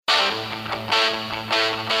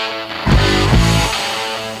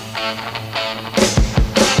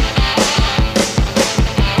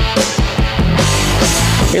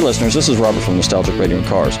listeners, this is Robert from Nostalgic Radio and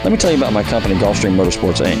Cars. Let me tell you about my company, Gulfstream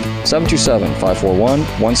Motorsports Inc.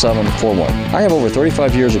 727-541-1741. I have over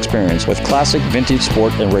 35 years experience with classic, vintage,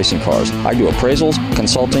 sport, and racing cars. I do appraisals,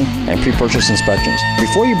 consulting, and pre-purchase inspections.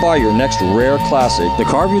 Before you buy your next rare classic, the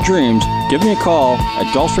car of your dreams, give me a call at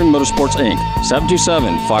Gulfstream Motorsports Inc.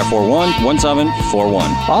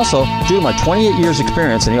 727-541-1741. Also, due to my 28 years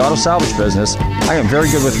experience in the auto salvage business, I am very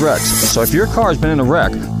good with wrecks. So if your car has been in a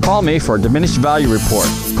wreck, call me for a diminished value report.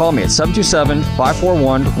 Call me at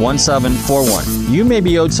 727-541-1741. You may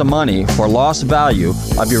be owed some money for lost value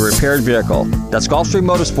of your repaired vehicle. That's Gulfstream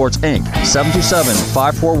Motorsports Inc.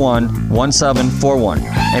 727-541-1741.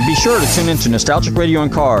 And be sure to tune in to Nostalgic Radio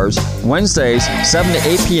and Cars Wednesdays 7 to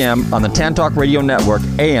 8 p.m. on the Tan Talk Radio Network,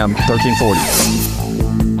 AM 1340.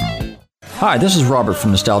 Hi, this is Robert from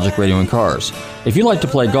Nostalgic Radio and Cars. If you like to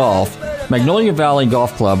play golf, Magnolia Valley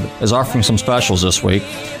Golf Club is offering some specials this week.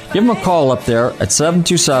 Give them a call up there at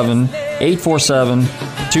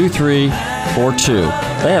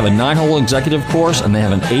 727-847-2342. They have a 9-hole executive course and they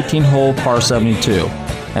have an 18-hole par 72.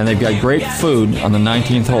 And they've got great food on the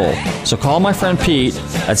 19th hole. So call my friend Pete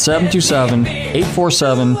at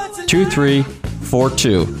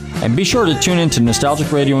 727-847-2342. And be sure to tune in to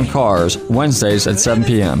Nostalgic Radio and Cars Wednesdays at 7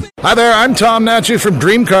 p.m. Hi there, I'm Tom Natchez from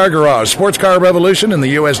Dream Car Garage, Sports Car Revolution and the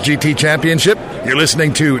US GT Championship. You're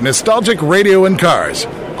listening to Nostalgic Radio and Cars.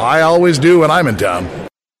 I always do when I'm in town.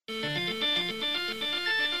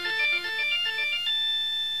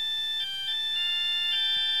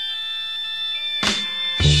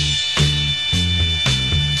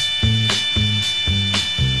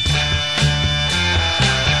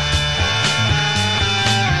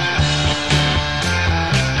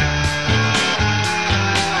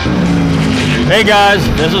 Hey guys,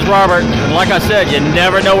 this is Robert, and like I said, you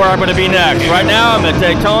never know where I'm going to be next. Right now I'm at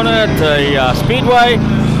Daytona at the Speedway.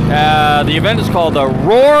 The event is called the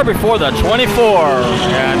Roar Before the 24,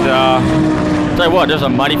 and tell you what, there's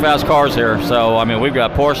some mighty fast cars here. So, I mean, we've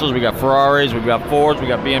got Porsches, we got Ferraris, we've got Fords, we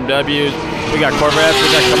got BMWs, we got Corvettes, we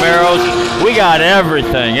got Camaros, we got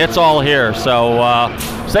everything. It's all here. So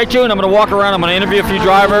stay tuned. I'm going to walk around, I'm going to interview a few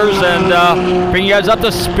drivers and bring you guys up to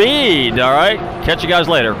speed, all right? Catch you guys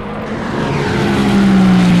later.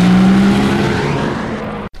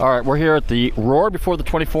 All right, we're here at the Roar Before the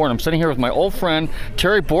 24, and I'm sitting here with my old friend,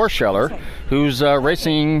 Terry Borscheller, who's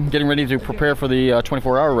racing, getting ready to prepare for the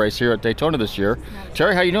 24-hour race here at Daytona this year.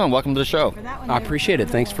 Terry, how you doing? Welcome to the show. I appreciate it.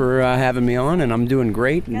 Thanks for having me on, and I'm doing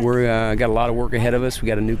great. We're got a lot of work ahead of us. We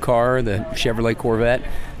got a new car, the Chevrolet Corvette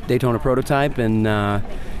Daytona prototype, and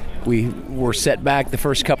we were set back the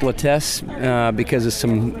first couple of tests because of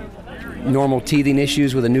some normal teething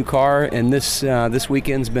issues with a new car, and this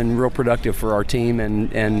weekend's been real productive for our team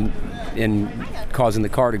and causing the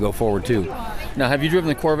car to go forward too. Now, have you driven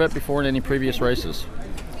the Corvette before in any previous races?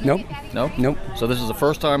 Nope. No? Nope. So this is the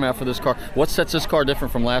first time out for this car. What sets this car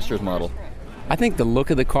different from last year's model? I think the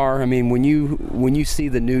look of the car. I mean, when you see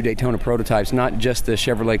the new Daytona prototypes, not just the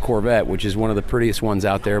Chevrolet Corvette, which is one of the prettiest ones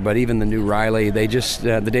out there, but even the new Riley, they just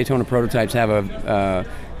the Daytona prototypes have a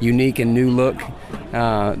unique and new look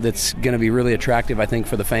that's going to be really attractive, I think,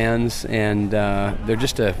 for the fans, and they're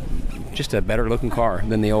just a better looking car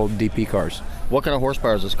than the old DP cars. What kind of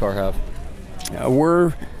horsepower does this car have?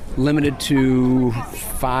 We're limited to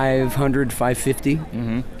 500, 550.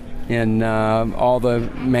 Mm-hmm. And all the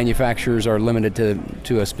manufacturers are limited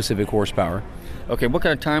to a specific horsepower. Okay, what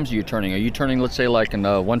kind of times are you turning? Are you turning, let's say, like in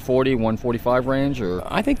the 140, 145 range? Or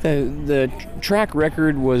I think the track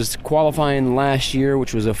record was qualifying last year,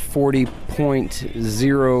 which was a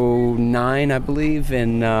 40.09, I believe,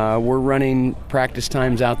 and we're running practice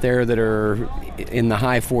times out there that are in the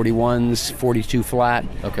high 41s, 42 flat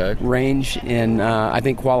range, and I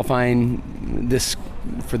think qualifying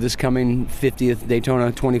for this coming 50th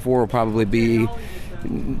Daytona 24 will probably be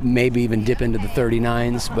maybe even dip into the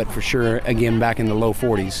 39s, but for sure, again, back in the low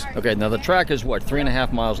 40s. Okay, now the track is what,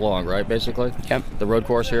 3.5 miles long, right, basically? Yep. The road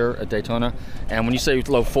course here at Daytona. And when you say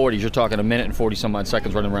low 40s, you're talking a minute and 40 some odd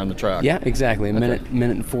seconds running around the track. Yeah, exactly, minute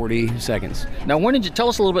and 40 seconds. Now, when did you tell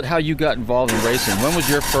us a little bit how you got involved in racing? When was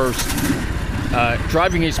your first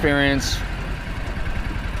driving experience?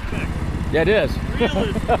 Yeah, it is.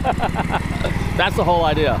 That's the whole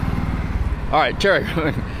idea. All right, Terry,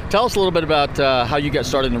 tell us a little bit about how you got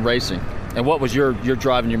started in racing and what was your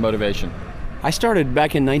drive and your motivation. I started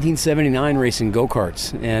back in 1979 racing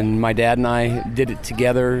go-karts, and my dad and I did it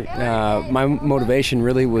together. My motivation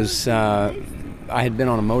really was I had been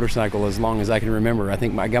on a motorcycle as long as I can remember. I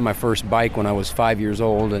think I got my first bike when I was 5 years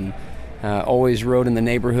old, and always rode in the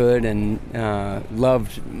neighborhood and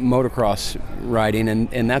loved motocross riding,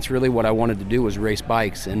 and that's really what I wanted to do, was race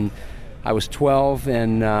bikes. And I was 12,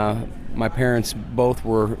 and my parents both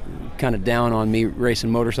were kind of down on me racing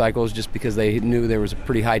motorcycles just because they knew there was a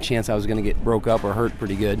pretty high chance I was going to get broke up or hurt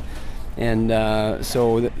pretty good. And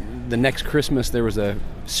so the next Christmas there was a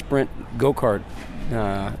sprint go-kart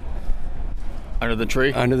under the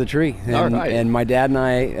tree. And, All right. And my dad and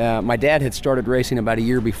I, my dad had started racing about a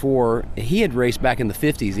year before. He had raced back in the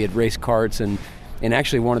 50s. He had raced karts and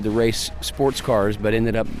actually wanted to race sports cars, but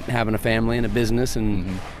ended up having a family and a business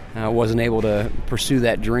and wasn't able to pursue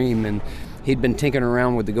that dream. And he'd been tinkering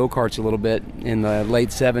around with the go-karts a little bit in the late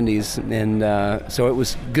 70s, and so it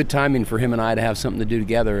was good timing for him and I to have something to do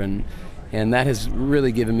together, and that has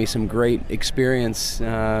really given me some great experience.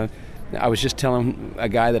 I was just telling a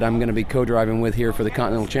guy that I'm going to be co-driving with here for the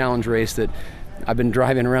Continental Challenge race that I've been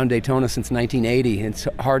driving around Daytona since 1980. It's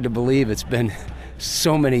hard to believe it's been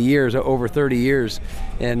so many years, over 30 years,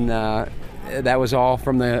 and that was all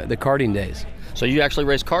from the karting days. So you actually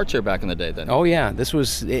raced karts here back in the day then? Oh yeah, this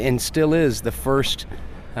was and still is the first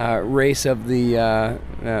race of the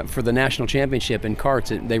for the national championship in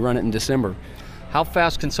karts. They run it in December. How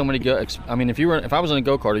fast can somebody go? I mean, if I was in a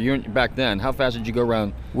go-kart, or you back then, how fast did you go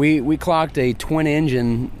around? We clocked a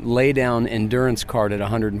twin-engine lay-down endurance kart at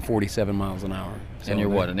 147 miles an hour. So and you're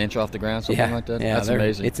what, an inch off the ground, something like that? Yeah, that's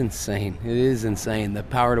amazing. It's insane. It is insane. The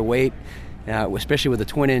power to weight. Especially with the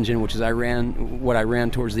twin engine, which is what I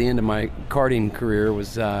ran towards the end of my karting career,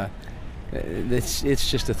 was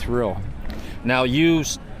it's just a thrill. Now you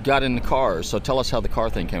got into cars, so tell us how the car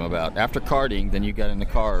thing came about. After karting, then you got into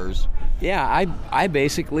cars. Yeah, I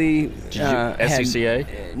basically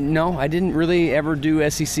SCCA? No, I didn't really ever do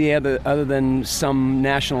SCCA other than some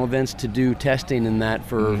national events to do testing and that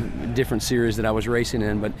for different series that I was racing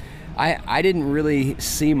in. But I didn't really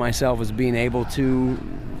see myself as being able to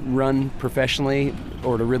run professionally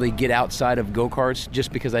or to really get outside of go-karts,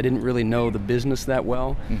 just because I didn't really know the business that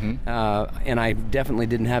well. And I definitely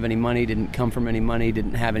didn't have any money, didn't come from any money,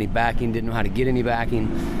 didn't have any backing, didn't know how to get any backing,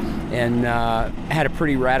 and had a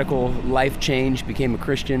pretty radical life change, became a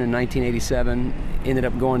Christian in 1987, ended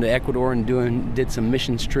up going to Ecuador and did some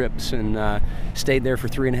missions trips, and stayed there for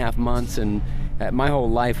 3.5 months, and my whole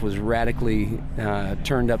life was radically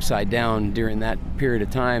turned upside down during that period of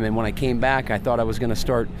time. And when I came back, I thought I was going to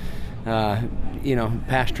start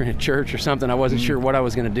pastoring a church or something. I wasn't sure what I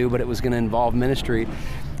was going to do, but it was going to involve ministry,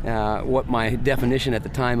 what my definition at the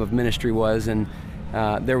time of ministry was. And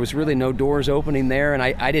there was really no doors opening there, and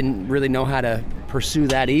I didn't really know how to pursue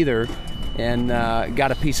that either. And got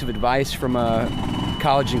a piece of advice from a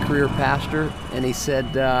college and career pastor, and he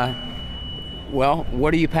said, well,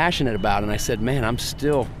 what are you passionate about? And I said, man, I'm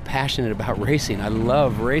still passionate about racing. I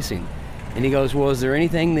love racing. And he goes, well, is there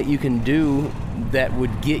anything that you can do that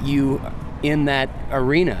would get you in that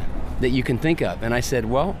arena that you can think of? And I said,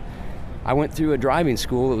 well, I went through a driving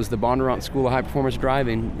school. It was the Bondurant School of High Performance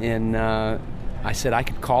Driving. And I said I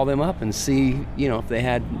could call them up and see, if they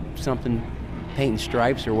had something, painting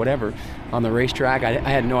stripes or whatever on the racetrack. I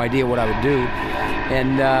had no idea what I would do.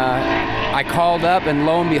 And I called up, and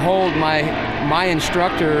lo and behold, my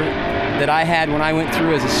instructor that I had when I went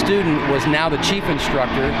through as a student was now the chief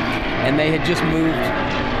instructor, and they had just moved.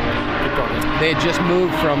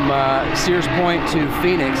 From Sears Point to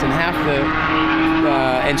Phoenix, and half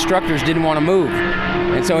the instructors didn't want to move.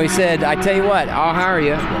 And so he said, I tell you what, I'll hire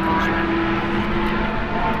you.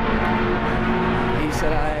 He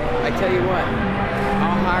said, I tell you what,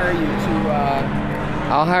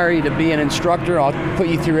 I'll hire you to be an instructor. I'll put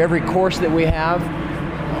you through every course that we have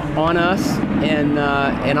on us, and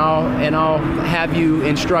I'll have you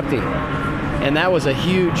instructing. And that was a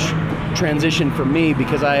huge transition for me,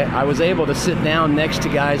 because I was able to sit down next to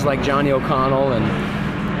guys like Johnny O'Connell and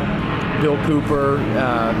Bill Cooper,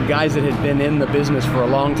 guys that had been in the business for a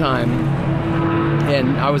long time.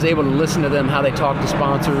 And I was able to listen to them, how they talk to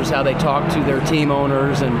sponsors, how they talk to their team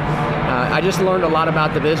owners, and I just learned a lot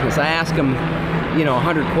about the business. I asked them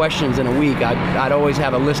 100 questions in a week. I'd always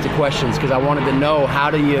have a list of questions, because I wanted to know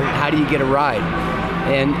how do you get a ride.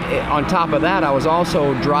 And on top of that, I was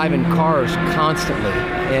also driving cars constantly.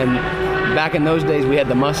 And back in those days, we had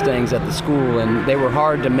the Mustangs at the school, and they were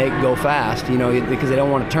hard to make go fast, because they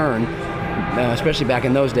don't want to turn. Especially back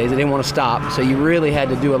in those days, they didn't want to stop. So you really had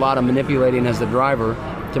to do a lot of manipulating as the driver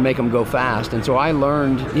to make them go fast. And so I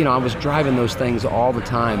learned, I was driving those things all the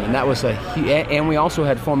time, and that was and we also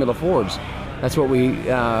had Formula Fords. That's what we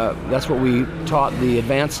taught the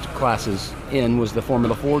advanced classes in, was the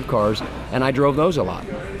Formula Ford cars, and I drove those a lot.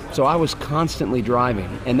 So I was constantly driving,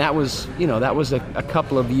 and that was a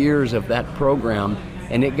couple of years of that program,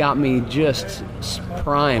 and it got me just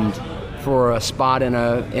primed for a spot in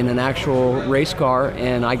an actual race car.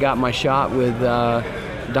 And I got my shot with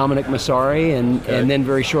Dominic Massari, and then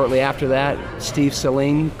very shortly after that, Steve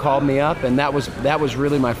Saleen called me up, and that was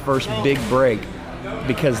really my first big break,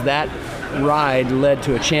 because that ride led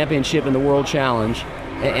to a championship in the World Challenge,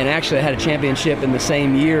 and actually I had a championship in the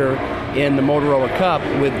same year in the Motorola Cup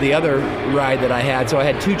with the other ride that I had. So I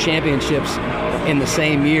had 2 championships in the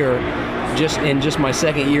same year, just my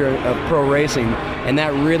second year of pro racing, and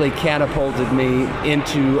that really catapulted me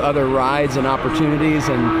into other rides and opportunities.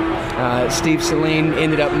 And Steve Saleen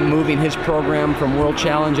ended up moving his program from World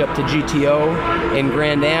Challenge up to GTO in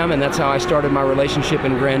Grand Am, and that's how I started my relationship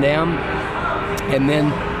in Grand Am. And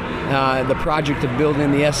then the project of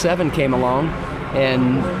building the S7 came along,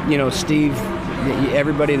 and Steve,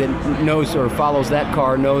 everybody that knows or follows that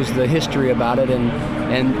car knows the history about it, and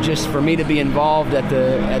just for me to be involved at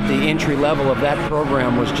the entry level of that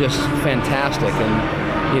program was just fantastic. And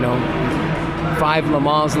 5 Le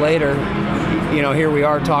Mans later, here we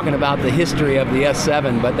are talking about the history of the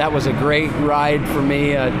S7, but that was a great ride for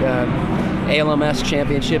me. ALMS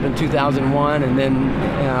championship in 2001, and then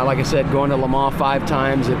like I said, going to Le Mans 5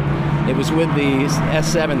 times. It was with the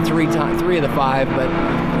S7 3 of the 5, but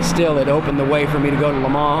still it opened the way for me to go to Le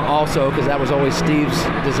Mans also, because that was always Steve's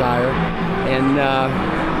desire. And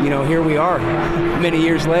here we are many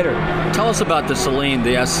years later. Tell us about the Saleen,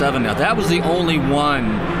 the S7. Now that was the only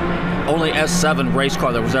S7 race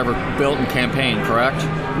car that was ever built in Campaign, correct?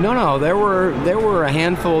 No, there were a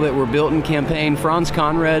handful that were built in Campaign. Franz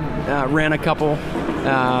Conrad ran a couple.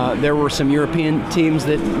 There were some European teams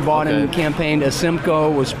that bought in Campaign.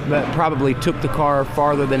 Asimco probably took the car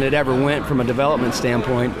farther than it ever went from a development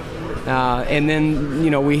standpoint. And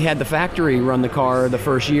then we had the factory run the car the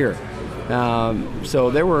first year. So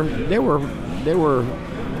there were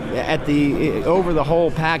over the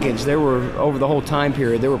whole package. There were over the whole time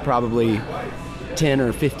period. There were probably 10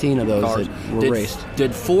 or 15 of those cars that were raced.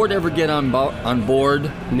 Did Ford ever get on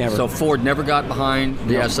board? Never. So Ford never got behind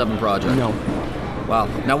the S7 project? No. Wow.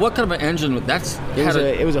 Now, what kind of an engine?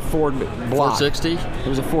 It was a Ford block. 460? It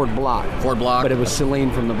was a Ford block. Ford block. But it was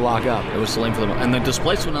Saleen from the block up. It was Saleen from the block. And the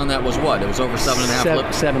displacement on that was what? It was over 7.5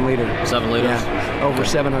 liters? 7 liter. 7 liters? Yeah. Over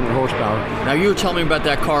 700 horsepower. Now, you were telling me about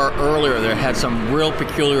that car earlier that had some real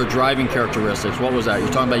peculiar driving characteristics. What was that? You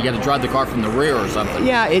were talking about you had to drive the car from the rear or something.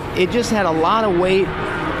 Yeah, it just had a lot of weight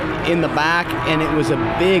in the back, and it was a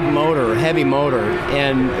big motor, heavy motor,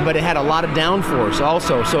 but it had a lot of downforce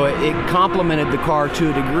also, so it complemented the car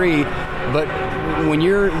to a degree. But when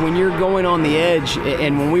you're going on the edge,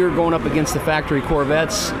 and when we were going up against the factory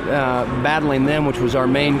Corvettes, battling them, which was our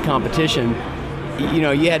main competition,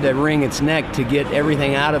 you had to wring its neck to get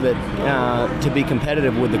everything out of it to be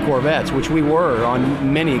competitive with the Corvettes, which we were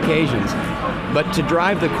on many occasions. But to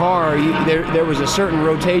drive the car, there was a certain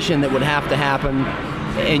rotation that would have to happen,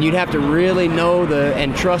 and you'd have to really know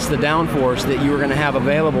and trust the downforce that you were going to have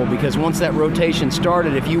available, because once that rotation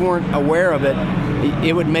started, if you weren't aware of it,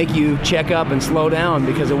 it would make you check up and slow down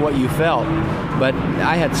because of what you felt. But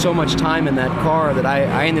I had so much time in that car that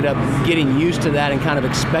I ended up getting used to that and kind of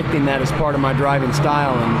expecting that as part of my driving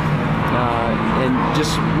style, and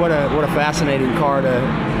just what a fascinating car to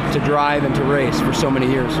drive and to race for so many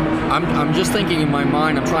years. I'm just thinking in my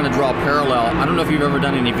mind, I'm trying to draw a parallel. I don't know if you've ever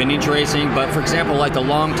done any vintage racing, but for example, like the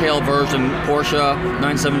long tail version Porsche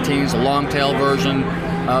 917s, the long tail version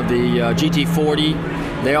of the GT40,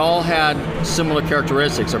 they all had similar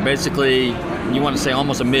characteristics. They're basically, you want to say,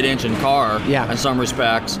 almost a mid-engine car in some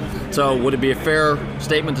respects. So would it be a fair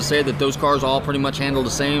statement to say that those cars all pretty much handle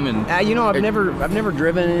the same? And I've never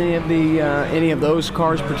driven any of those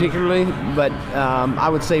cars particularly, but I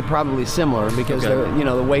would say probably similar, because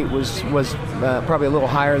the weight was probably a little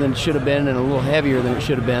higher than it should have been and a little heavier than it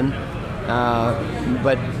should have been.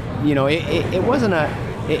 But it wasn't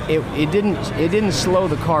it didn't slow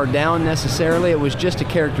the car down necessarily. It was just a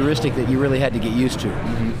characteristic that you really had to get used to.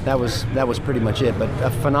 Mm-hmm. That was pretty much it. But a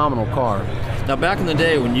phenomenal car. Now, back in the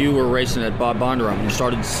day when you were racing at Bob Bondurant,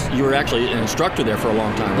 you were actually an instructor there for a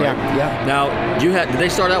long time, right? Yeah. Now, did they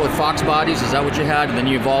start out with Fox bodies? Is that what you had? And then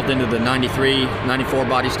you evolved into the 93, 94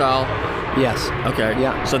 body style? Yes. Okay.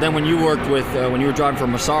 Yeah. So then when you worked with, when you were driving for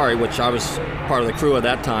Massari, which I was part of the crew at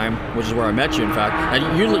that time, which is where I met you, in fact,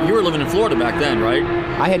 and you were living in Florida back then, right?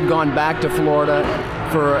 I had gone back to Florida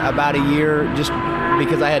for about a year just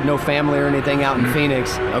because I had no family or anything out in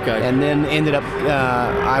Phoenix. Okay. And then ended up,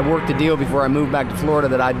 I worked a deal before I moved back to Florida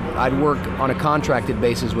that I'd work on a contracted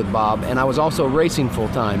basis with Bob, and I was also racing full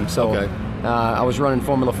time. So I was running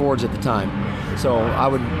Formula Fords at the time. So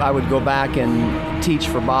I would go back and teach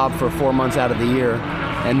for Bob for 4 months out of the year,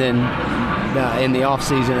 and then in the off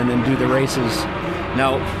season, and then do the races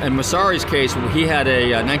Now, in Massari's case, he had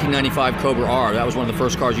a 1995 Cobra R. That was one of the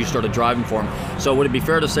first cars you started driving for him. So would it be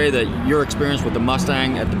fair to say that your experience with the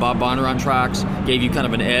Mustang at the Bob Bondurant tracks gave you kind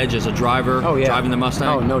of an edge as a driver driving the Mustang?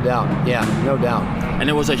 Oh, no doubt. Yeah, no doubt. And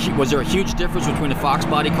was there a huge difference between the Fox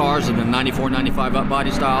body cars and the 94, 95 up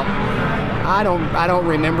body style? I don't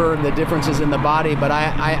remember the differences in the body, but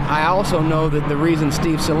I also know that the reason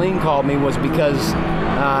Steve Saleen called me was because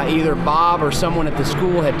either Bob or someone at the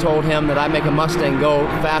school had told him that I make a Mustang go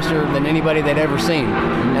faster than anybody they'd ever seen.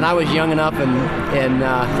 And I was young enough and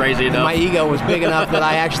crazy enough. My ego was big enough that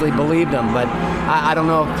I actually believed him. But I don't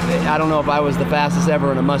know if I was the fastest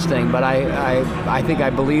ever in a Mustang, but I think I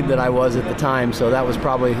believed that I was at the time. So that was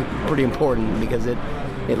probably pretty important because it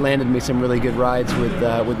landed me some really good rides with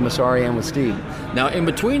Massari and with Steve. Now, in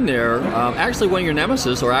between there, actually one of your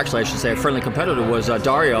nemesis, or actually I should say a friendly competitor, was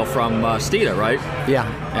Dario from Stita, right? Yeah.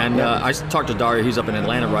 And I talked to Dario. He's up in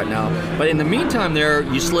Atlanta right now. But in the meantime there,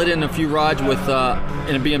 you slid in a few rides with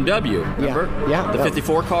in a BMW, remember? Yeah. The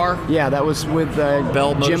 54 car? Yeah, that was with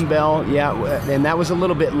Jim Bell. Yeah, and that was a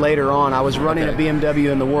little bit later on. I was running a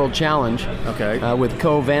BMW in the World Challenge with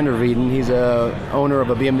Co Vanderveden. He's a owner of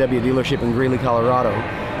a BMW dealership in Greeley, Colorado.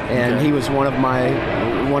 And he was one of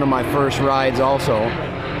my first rides also,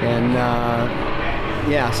 and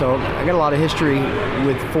so I got a lot of history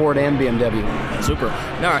with Ford and BMW. Super.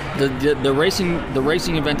 Now, the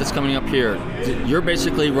racing event that's coming up here, you're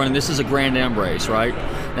basically running. This is a Grand Am race, right?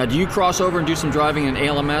 Now, do you cross over and do some driving in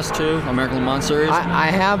ALMS too, American Le Mans Series? I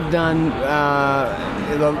have done.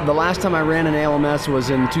 The last time I ran in ALMS was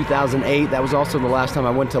in 2008. That was also the last time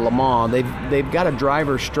I went to Le Mans. They've got a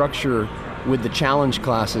driver structure with the challenge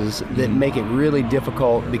classes that make it really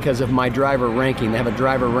difficult because of my driver ranking. They have a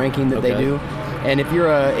driver ranking that they do, and if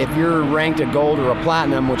you're ranked a gold or a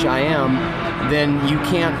platinum, which I am, then you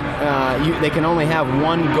can't. They can only have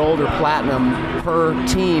one gold or platinum per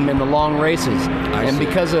team in the long races. And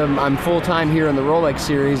because I'm full time here in the Rolex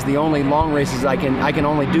series, the only long races I can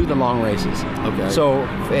only do the long races. Okay. So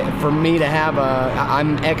for me to have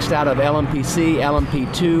I'm X'd out of LMPC,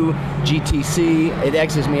 LMP2, GTC. It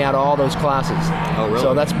X's me out of all those classes. Oh, really?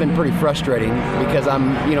 So that's been pretty frustrating because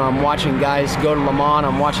I'm watching guys go to Le Mans.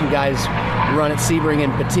 I'm watching guys run at Sebring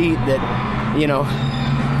and Petit that,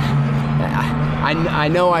 I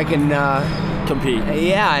know I can compete.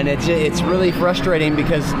 Yeah, and it's really frustrating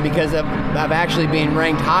because of actually being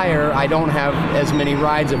ranked higher, I don't have as many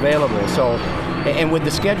rides available. So, and with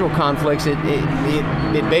the schedule conflicts, it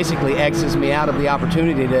basically X's me out of the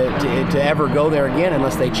opportunity to ever go there again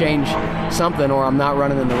unless they change something or I'm not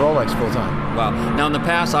running in the Rolex full time. Wow. Now in the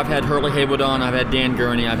past, I've had Hurley Haywood on, I've had Dan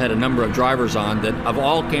Gurney, I've had a number of drivers on that have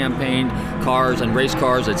all campaigned cars and race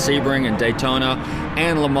cars at Sebring and Daytona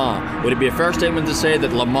and Le Mans. Would it be a fair statement to say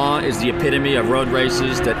that Le Mans is the epitome of road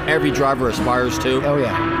races that every driver aspires to? Oh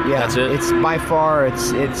yeah. That's it? It's by far,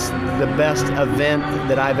 it's the best event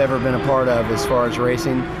that I've ever been a part of as far as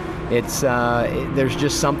racing. It's there's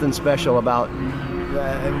just something special about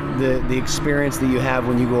the experience that you have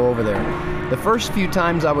when you go over there. The first few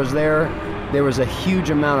times I was there was a huge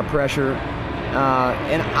amount of pressure,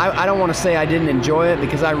 and I don't want to say I didn't enjoy it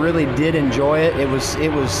because I really did enjoy it. It was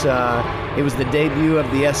the debut of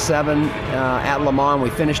the S7 at Le Mans. We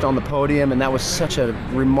finished on the podium, and that was such a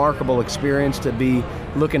remarkable experience to be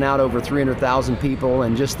looking out over 300,000 people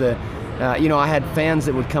and just the. I had fans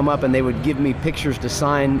that would come up and they would give me pictures to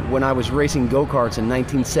sign when I was racing go-karts in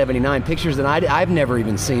 1979, pictures that I've never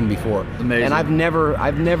even seen before. Amazing. And I've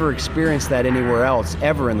never experienced that anywhere else,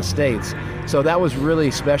 ever in the States. So that was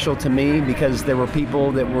really special to me because there were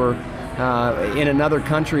people that were in another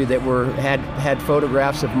country that had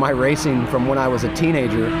photographs of my racing from when I was a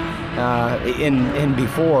teenager in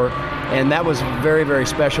before, and that was very, very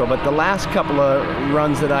special. But the last couple of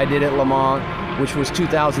runs that I did at Le Mans, which was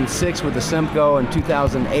 2006 with the Simcoe and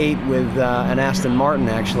 2008 with an Aston Martin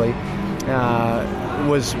actually,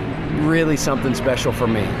 was really something special for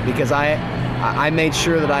me because I made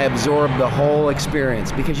sure that I absorbed the whole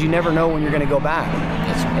experience because you never know when you're going to go back.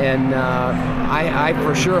 And I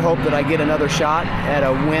for sure hope that I get another shot at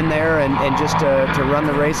a win there and just to run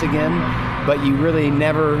the race again. But you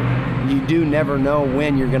do never know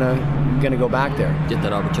when you're going to go back there. Get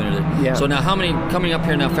that opportunity. Yeah. So now coming up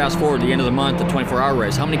here now, fast forward the end of the month, the 24-hour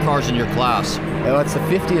race, how many cars in your class? Well, it's the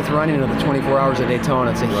 50th running of the 24 Hours of Daytona.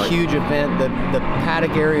 It's a huge event. The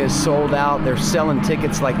paddock area is sold out. They're selling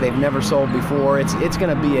tickets like they've never sold before. It's going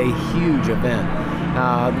to be a huge event.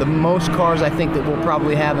 The most cars I think that we'll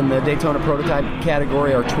probably have in the Daytona prototype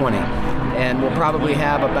category are 20. And we'll probably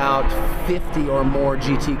have about 50 or more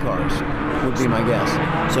GT cars, would be my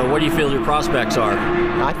guess. So what do you feel your prospects are?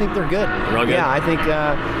 I think they're good. Real good? Yeah, I think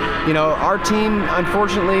Our team,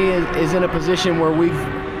 unfortunately, is in a position where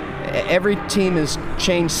every team has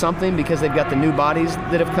changed something because they've got the new bodies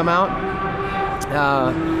that have come out.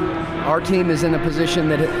 Our team is in a position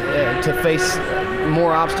that to face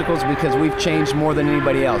more obstacles because we've changed more than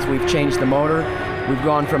anybody else. We've changed the motor. We've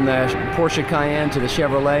gone from the Porsche Cayenne to the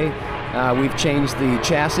Chevrolet. We've changed the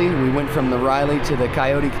chassis. We went from the Riley to the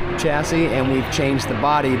Coyote chassis, and we've changed the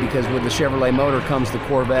body because with the Chevrolet motor comes the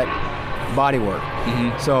Corvette bodywork.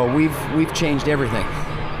 Mm-hmm. So we've changed everything,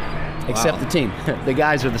 except the team. The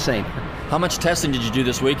guys are the same. How much testing did you do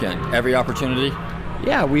this weekend? Every opportunity?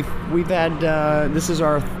 Yeah, we've had. This is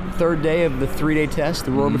our third day of the 3-day test,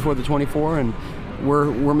 the Roar before the 24, and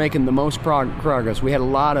we're making the most progress. We had a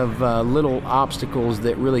lot of little obstacles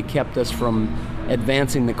that really kept us from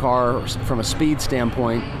advancing the car from a speed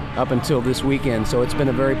standpoint up until this weekend. So it's been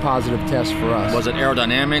a very positive test for us. Was it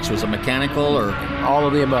aerodynamics? Was it mechanical? Or all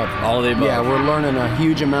of the above? All of the above. Yeah, we're learning a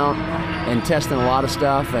huge amount and testing a lot of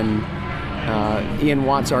stuff. And Ian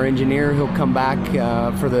Watts, our engineer, he'll come back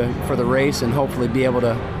for the race and hopefully be able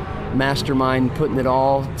to mastermind putting it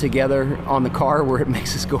all together on the car where it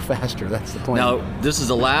makes us go faster. That's the plan. Now, this is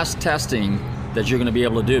the last testing that you're going to be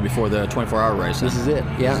able to do before the 24-hour race. This is it,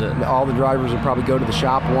 yeah. All the drivers will probably go to the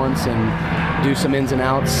shop once and do some ins and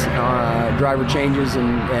outs, driver changes,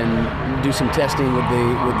 and do some testing with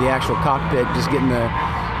the actual cockpit, just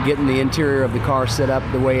getting the interior of the car set up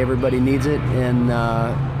the way everybody needs it, and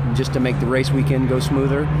just to make the race weekend go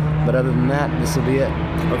smoother. But other than that, this will be it.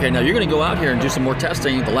 Okay, now you're going to go out here and do some more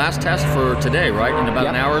testing. The last test for today, right? In about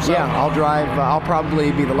an hour or so? Yeah, I'll drive. I'll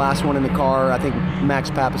probably be the last one in the car. I think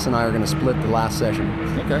Max Pappas and I are going to split the last session.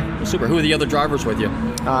 Okay, well, super. Who are the other drivers with you?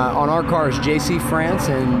 On our car is JC France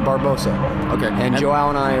and Barbosa. Okay. And Joao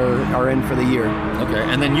and I are in for the year. Okay,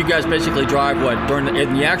 and then you guys basically drive what?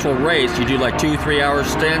 In the actual race, you do like 2-3 hour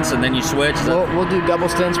stints and then you switch? We'll do double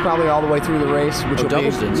stints probably all the way through the race. Which will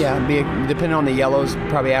double stints? Yeah, depending on the yellows,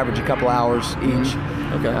 probably average a couple hours each.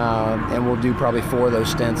 Okay. And we'll do probably 4 of those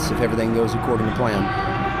stints if everything goes according to plan.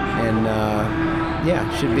 And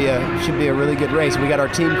should be a really good race. We got our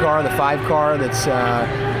team car, the 5 car, that's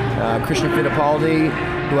Christian Fittipaldi,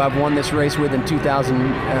 who I've won this race with in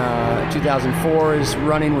 2004, is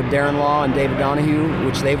running with Darren Law and David Donahue,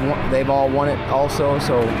 which they've all won it also.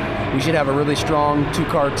 So we should have a really strong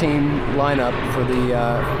 2-car team lineup for the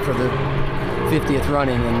 50th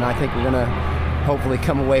running, and I think we're going to hopefully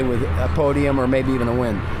come away with a podium or maybe even a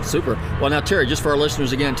win. Super. Well, now, Terry, just for our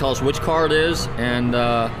listeners again, tell us which car it is and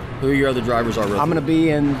who your other drivers are with. I'm going to be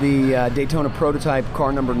in the Daytona Prototype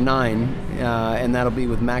car number 9, and that'll be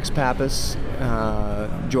with Max Pappas,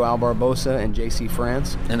 Joao Barbosa, and JC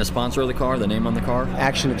France. And the sponsor of the car, the name on the car?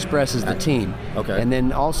 Action Express is the team. Okay. And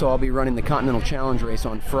then also I'll be running the Continental Challenge race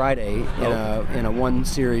on Friday in a 1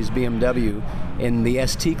 Series BMW in the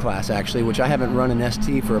ST class, actually, which I haven't run an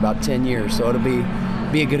ST for about 10 years. So it'll be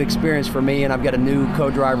a good experience for me, and I've got a new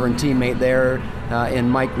co-driver and teammate there in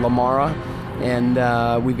Mike Lamara. And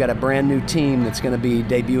we've got a brand new team that's going to be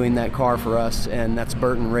debuting that car for us, and that's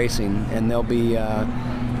Burton Racing. And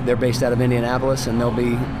they're based out of Indianapolis, and they'll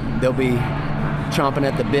be chomping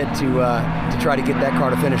at the bit to try to get that car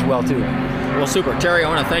to finish well too. Well, super, Terry. I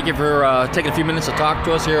want to thank you for taking a few minutes to talk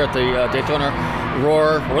to us here at the Daytona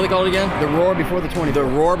Roar. What do they call it again? The Roar before the 24. The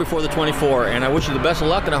Roar before the 24. And I wish you the best of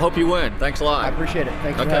luck, and I hope you win. Thanks a lot. I appreciate it.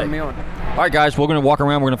 Thanks for having me on. All right, guys, we're going to walk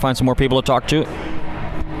around. We're going to find some more people to talk to.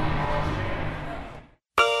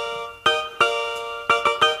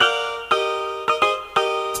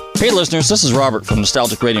 Hey listeners, this is Robert from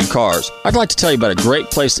Nostalgic Radio and Cars. I'd like to tell you about a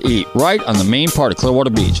great place to eat right on the main part of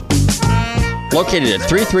Clearwater Beach. Located at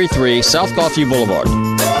 333 South Gulfview Boulevard.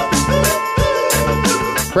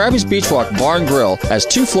 Krabby's Beach Walk Bar and Grill has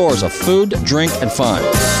 2 floors of food, drink, and fun.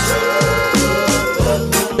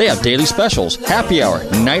 They have daily specials, happy hour,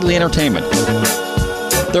 and nightly entertainment.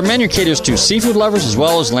 Their menu caters to seafood lovers as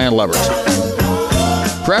well as land lovers.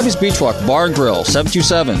 Krabby's Beach Walk Bar and Grill,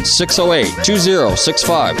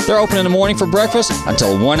 727-608-2065. They're open in the morning for breakfast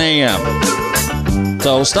until 1 a.m.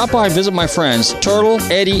 So stop by and visit my friends Turtle,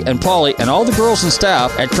 Eddie, and Polly, and all the girls and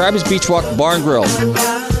staff at Krabby's Beach Walk Bar and Grill.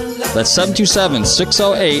 That's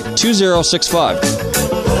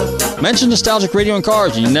 727-608-2065. Mention Nostalgic Radio and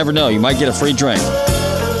Cars, and you never know, you might get a free drink.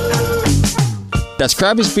 That's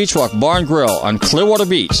Krabby's Beach Walk Bar and Grill on Clearwater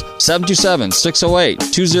Beach,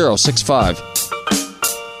 727-608-2065.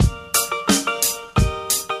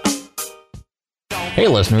 Hey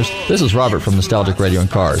listeners, this is Robert from Nostalgic Radio and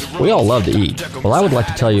Cars. We all love to eat. Well, I would like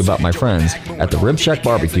to tell you about my friends at the Rib Shack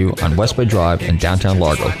Barbecue on West Bay Drive in downtown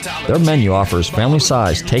Largo. Their menu offers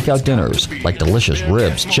family-sized takeout dinners like delicious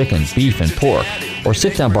ribs, chicken, beef, and pork, or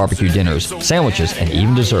sit-down barbecue dinners, sandwiches, and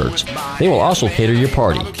even desserts. They will also cater your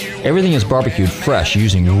party. Everything is barbecued fresh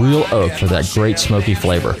using real oak for that great smoky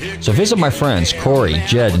flavor. So visit my friends Corey,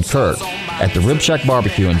 Jed, and Kirk at the Rib Shack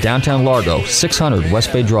Barbecue in downtown Largo, 600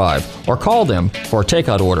 West Bay Drive, or call them for a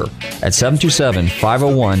takeout order at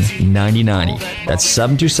 727-501-9090. That's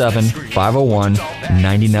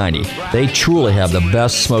 727-501-9090. They truly have the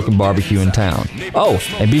best smoking barbecue in town. Oh,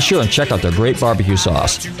 and be sure and check out their great barbecue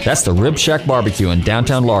sauce. That's the Rib Shack Barbecue in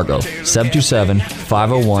downtown Largo,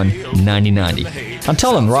 727-501-9090. I'm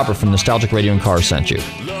telling Robert from Nostalgic Radio and Cars sent you.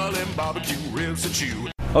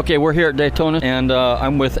 Okay, we're here at Daytona, and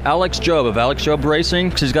I'm with Alex Job of Alex Job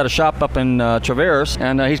Racing. He's got a shop up in Traverse,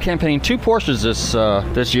 and he's campaigning 2 Porsches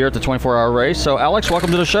this year at the 24-hour race. So, Alex, welcome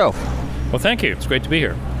to the show. Well, thank you. It's great to be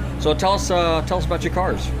here. So, tell us about your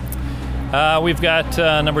cars. We've got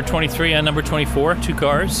number 23 and number 24, 2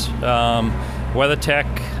 cars.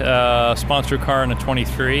 WeatherTech sponsored car on a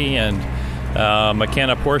 23, and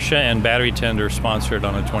McKenna Porsche and Battery Tender sponsored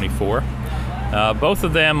on a 24. Both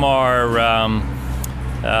of them are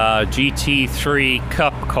GT3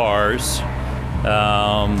 Cup cars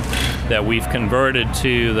that we've converted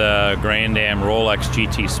to the Grand Am Rolex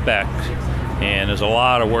GT spec, and there's a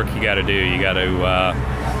lot of work you got to do. You got to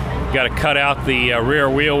cut out the rear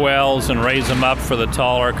wheel wells and raise them up for the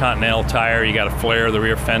taller Continental tire. You got to flare the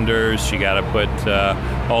rear fenders. You got to put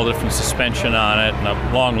all different suspension on it, and a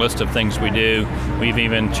long list of things we do. We've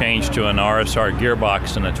even changed to an RSR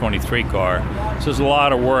gearbox in a 23 car. So there's a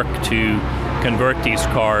lot of work to convert these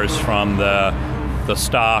cars from the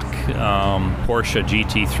stock Porsche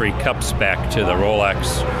GT3 Cup spec to the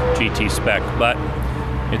Rolex GT spec, but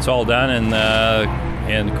it's all done, and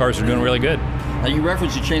the cars are doing really good. Now, you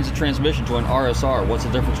referenced you changed the transmission to an RSR. What's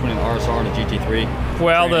the difference between an RSR and a GT3?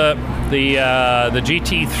 Well, the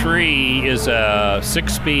GT3 is a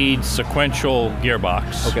 6-speed sequential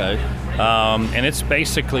gearbox. Okay. And it's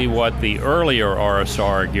basically what the earlier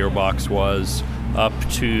RSR gearbox was up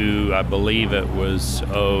to, I believe it was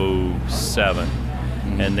 07.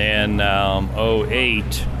 Mm-hmm. And then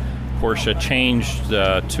 08, Porsche changed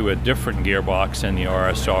to a different gearbox in the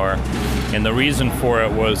RSR. And the reason for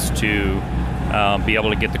it was to be able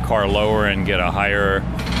to get the car lower and get a higher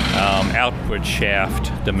output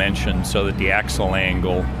shaft dimension so that the axle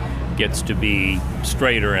angle gets to be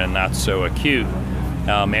straighter and not so acute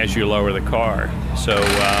as you lower the car. So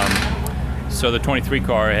the 23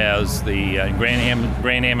 car has the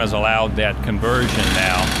Grand Am has allowed that conversion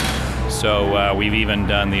now. So we've even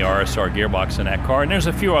done the RSR gearbox in that car, and there's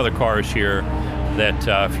a few other cars here that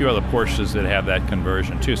a few other Porsches that have that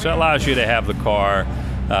conversion too. So it allows you to have the car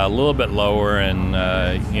a little bit lower and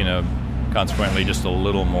consequently just a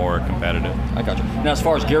little more competitive. I got you. Now, as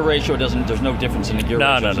far as gear ratio, there's no difference in the gear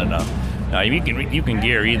ratio. No. You can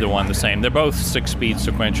gear either one the same. They're both 6-speed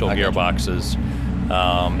sequential gearboxes.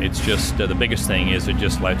 It's just the biggest thing is it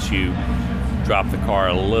just lets you drop the car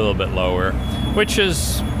a little bit lower, which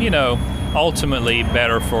is ultimately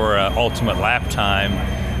better for ultimate lap time.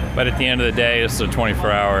 But at the end of the day, it's a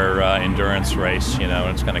 24-hour endurance race.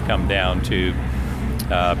 It's going to come down to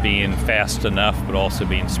being fast enough, but also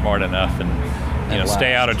being smart enough, and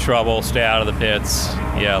stay out of trouble, stay out of the pits,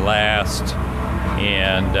 last.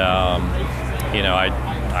 And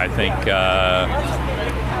I think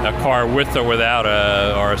a car with or without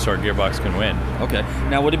a RSR gearbox can win. Okay.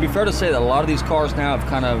 Now, would it be fair to say that a lot of these cars now have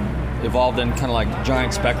kind of evolved in kind of like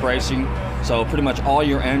giant spec racing? So pretty much all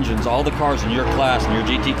your engines, all the cars in your class, in your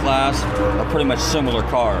GT class, are pretty much similar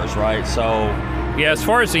cars, right? So yeah, as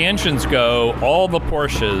far as the engines go, all the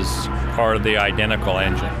Porsches are the identical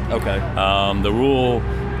engine. Okay. The rule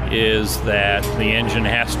is that the engine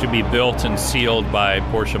has to be built and sealed by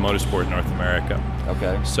Porsche Motorsport North America.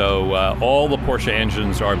 Okay. So all the Porsche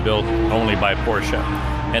engines are built only by Porsche.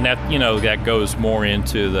 And that, that goes more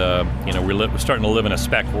into the, we're starting to live in a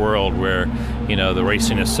spec world where, the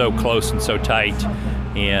racing is so close and so tight,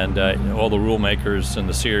 and all the rule makers in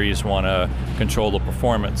the series want to control the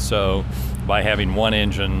performance. So by having one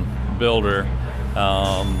engine builder,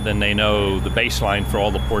 then they know the baseline for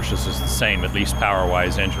all the Porsches is the same, at least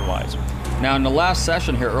power-wise, engine-wise. Now, in the last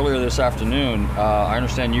session here earlier this afternoon, I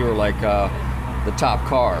understand you were like the top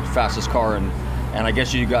car, fastest car, and I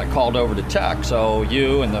guess you got called over to tech. So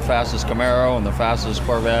you and the fastest Camaro and the fastest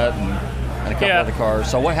Corvette and a couple other cars.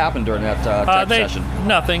 So what happened during that tech session?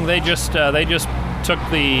 Nothing. They just took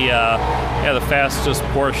the fastest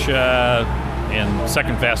Porsche and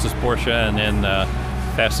second fastest Porsche, and then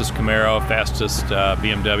fastest Camaro, fastest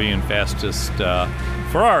BMW, and fastest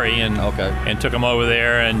Ferrari, and took them over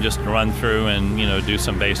there and just run through and do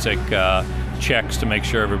some basic checks to make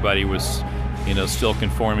sure everybody was still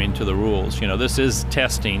conforming to the rules. This is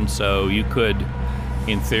testing, so you could,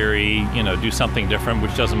 in theory, do something different,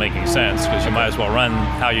 which doesn't make any sense because you might as well run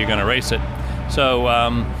how you're going to race it. So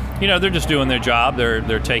they're just doing their job.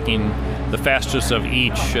 They're taking the fastest of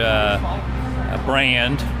each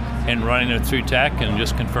brand and running it through tech and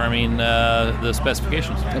just confirming the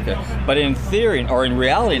specifications. Okay, but in theory, or in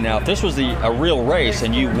reality now, if this was a real race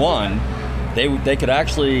and you won, they could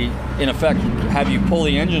actually, in effect, have you pull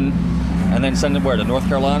the engine and then send it where, to North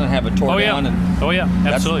Carolina and have it tore down?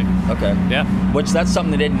 Absolutely. Okay. Yeah. Which that's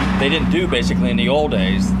something they didn't do basically in the old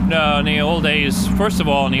days. No, in the old days, first of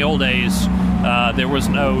all, there was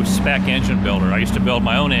no spec engine builder. I used to build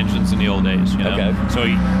my own engines in the old days. Okay. So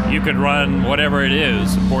you could run whatever it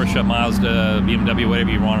is, Porsche, Mazda, BMW,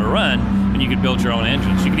 whatever you want to run, and you could build your own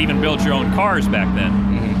engines. You could even build your own cars back then,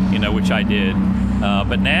 which I did.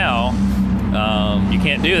 But now you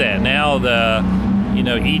can't do that. Now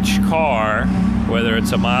each car, whether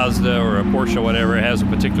it's a Mazda or a Porsche or whatever, has a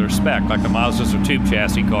particular spec. Like the Mazdas are tube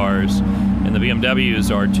chassis cars, and the BMWs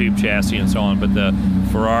are tube chassis and so on. But the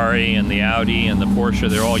Ferrari and the Audi and the Porsche,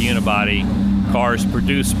 they're all unibody cars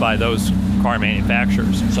produced by those car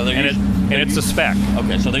manufacturers. So it's a spec.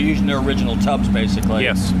 Okay, so they're using their original tubs basically.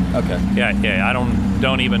 Yes. Okay. Yeah. I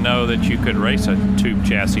don't even know that you could race a tube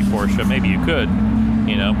chassis Porsche. Maybe you could.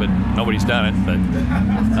 But nobody's done it.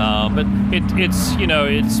 But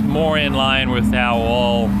it's more in line with how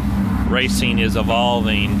all racing is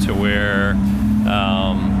evolving to where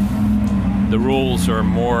the rules are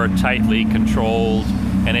more tightly controlled,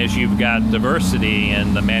 and as you've got diversity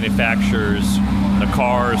in the manufacturers, the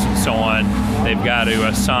cars and so on, they've got to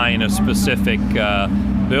assign a specific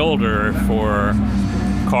builder for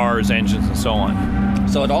cars, engines, and so on.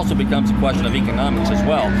 So it also becomes a question of economics as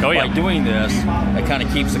well. By doing this, it kind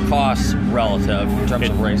of keeps the costs relative in terms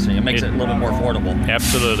of racing. It makes it a little bit more affordable.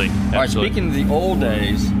 Absolutely. All right, speaking of the old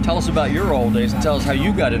days, tell us about your old days and tell us how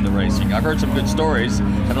you got into racing. I've heard some good stories,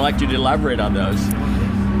 and I'd like you to elaborate on those.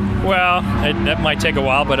 Well, that might take a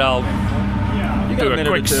while, but I'll do a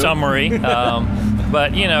quick summary. I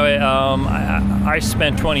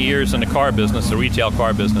spent 20 years in the car business, the retail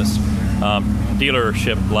car business.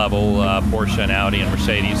 Dealership level, Porsche and Audi and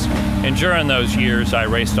Mercedes. And during those years, I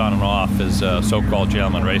raced on and off as a so-called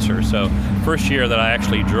gentleman racer. So first year that I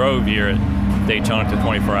actually drove here at Daytona to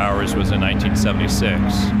 24 hours was in 1976.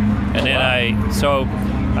 And then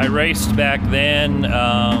I raced back then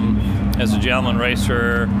as a gentleman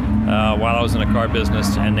racer while I was in the car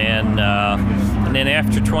business. And then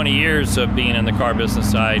after 20 years of being in the car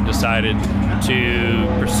business, I decided to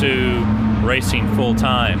pursue racing full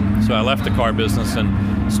time. So I left the car business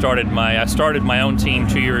and started my own team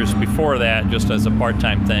 2 years before that, just as a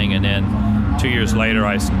part-time thing, and then 2 years later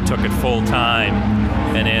I took it full time,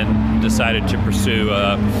 and then decided to pursue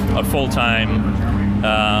a full-time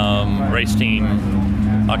race team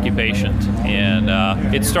occupation. And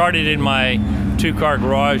it started in my two-car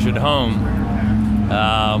garage at home.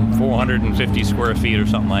 450 square feet or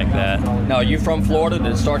something like that. Now, are you from Florida?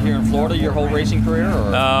 Did it start here in Florida, your whole racing career?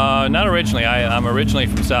 Or? Not originally. I'm originally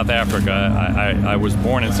from South Africa. I was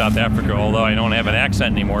born in South Africa, although I don't have an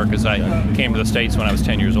accent anymore because I came to the States when I was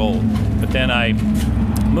 10 years old. But then I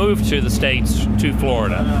moved to the States, to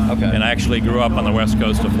Florida. Okay. And I actually grew up on the west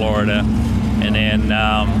coast of Florida. And then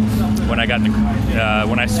when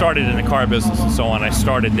I started in the car business and so on, I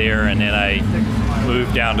started there, and then I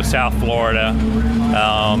moved down to South Florida,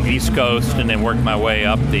 East Coast, and then worked my way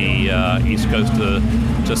up the East Coast to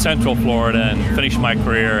Central Florida, and finished my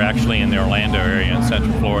career actually in the Orlando area in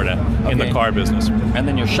Central Florida in the car business. And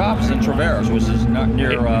then your shop's in Traverse, which is not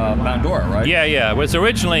near Mount Dora, right? Yeah. It was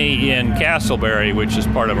originally in Castleberry, which is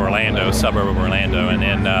part of Orlando, a suburb of Orlando, and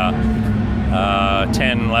then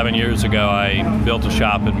 10, 11 years ago, I built a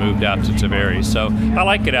shop and moved out to Tavares. So I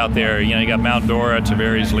like it out there. You got Mount Dora,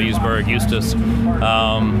 Tavares, Leesburg, Eustis,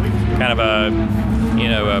 kind of a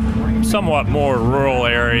somewhat more rural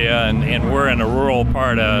area, and we're in a rural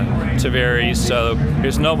part of Tavares, so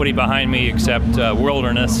there's nobody behind me except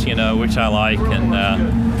wilderness, which I like, and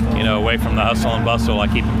away from the hustle and bustle. I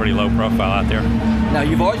keep a pretty low profile out there. Now,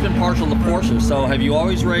 you've always been partial to Porsches, so have you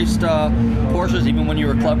always raced Porsches even when you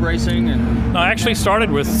were club racing? No, I actually started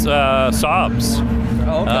with Saabs.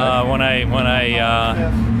 Oh, okay. When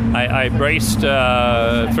I raced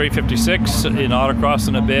 356 in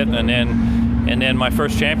autocrossing a bit, and then my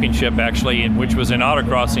first championship actually, which was in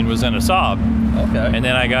autocrossing, was in a Saab. Okay. And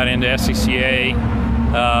then I got into SCCA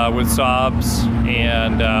with Saabs,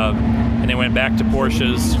 and and then went back to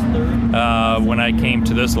Porsches when I came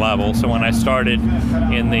to this level. So when I started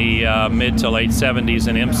in the mid to late 70s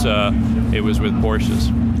in IMSA, it was with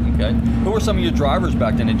Porsches. Okay. Who were some of your drivers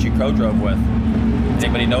back then that you co-drove with?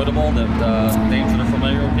 Anybody notable that names that are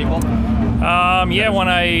familiar with people? Yeah, when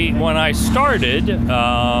I started,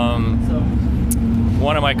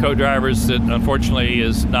 one of my co-drivers that unfortunately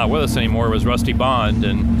is not with us anymore was Rusty Bond,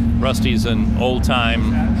 and Rusty's an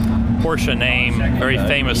old-time Porsche name, very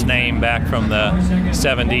famous name back from the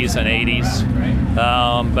 70s and 80s.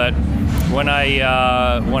 But when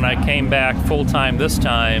I came back full-time this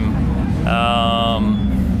time,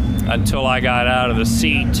 until I got out of the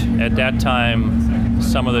seat, at that time,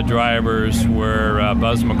 some of the drivers were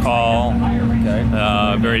Buzz McCall,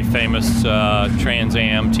 very famous Trans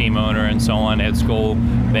Am team owner and so on, had Skull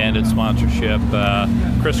Bandit sponsorship.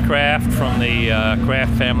 Chris Kraft from the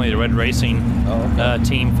Kraft family, the Red Racing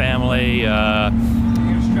team family.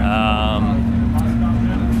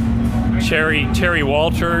 Terry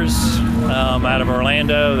Walters out of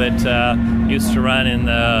Orlando that used to run in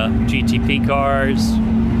the GTP cars.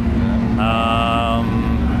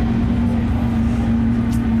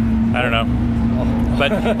 I don't know,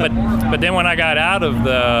 but then when I got out of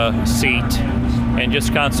the seat and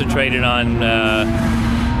just concentrated on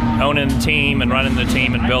owning the team and running the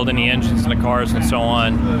team and building the engines and the cars and so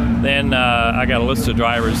on, then I got a list of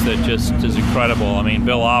drivers that just is incredible. I mean,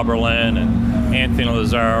 Bill Oberlin and Anthony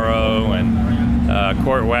Lazzaro and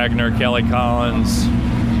Court Wagner, Kelly Collins,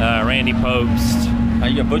 Randy Popst.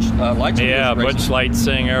 You got Butch Leitzinger. Yeah, Butch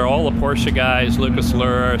Leitzinger, all the Porsche guys, Lucas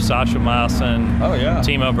Luhr, Sascha Maassen,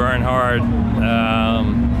 Timo Bernhard,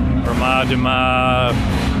 Ramad Dumas,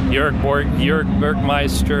 Jörg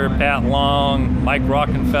Bergmeister, Pat Long, Mike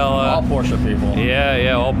Rockenfeller. All Porsche people.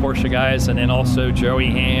 Yeah, all Porsche guys, and then also Joey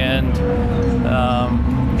Hand.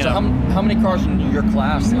 So how many cars in your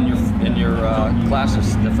class, in your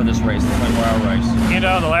classes for this race, the 24-hour race? You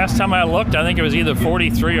know, the last time I looked, I think it was either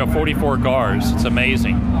 43 or 44 cars. It's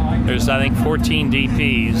amazing. There's, I think, 14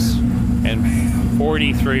 DPs and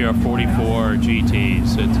 43 or 44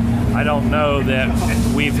 GTs. I don't know that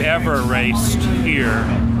we've ever raced here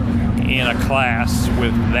in a class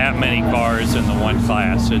with that many cars in the one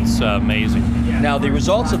class. It's amazing. Now, the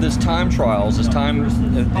results of this time trials,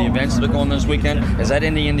 the events that are going this weekend, is that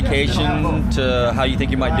any indication to how you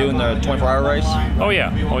think you might do in the 24-hour race? Oh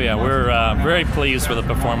yeah. We're very pleased with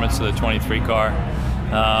the performance of the 23 car.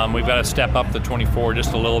 We've got to step up the 24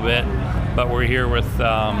 just a little bit, but we're here with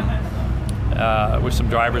some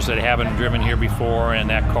drivers that haven't driven here before, and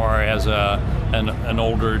that car has an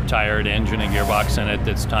older, tired engine and gearbox in it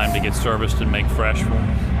that's time to get serviced and make fresh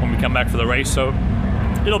when we come back for the race. So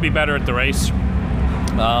it'll be better at the race.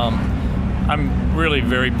 I'm really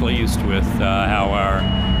very pleased with how our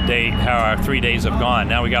 3 days have gone.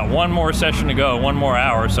 Now we got one more session to go, 1 more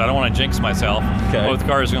hour, so I don't want to jinx myself. Okay. Both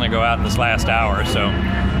cars are going to go out in this last hour, so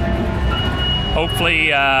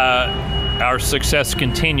hopefully our success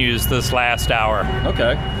continues this last hour.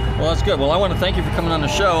 Okay. Well, that's good. Well, I want to thank you for coming on the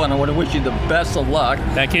show, and I want to wish you the best of luck.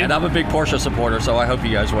 Thank you. And I'm a big Porsche supporter, so I hope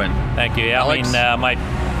you guys win. Thank you. Yeah, Alex? I mean, my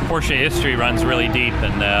Porsche history runs really deep,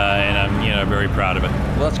 and I'm very proud of it.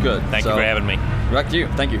 Well, that's good. Thank you for having me. Back to you.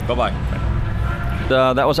 Thank you. Bye-bye.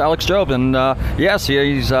 That was Alex Job, and yes,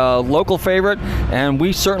 he's a local favorite, and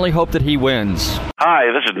we certainly hope that he wins. Hi,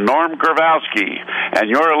 this is Norm Grabowski, and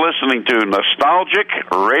you're listening to Nostalgic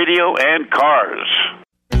Radio and Cars.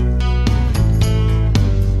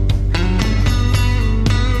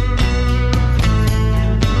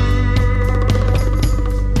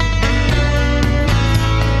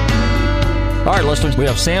 All right, listeners, we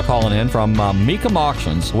have Sam calling in from Mecum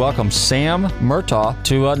Auctions. Welcome Sam Murtaugh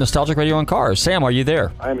to Nostalgic Radio and Cars. Sam, are you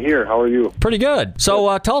there? I'm here. How are you? Pretty good.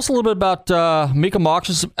 So tell us a little bit about Mecum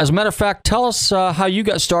Auctions. As a matter of fact, tell us how you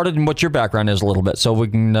got started and what your background is a little bit, so we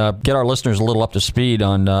can get our listeners a little up to speed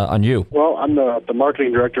on you. Well, I'm the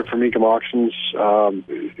marketing director for Mecum Auctions.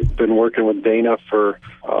 Been working with Dana for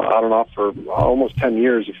for almost 10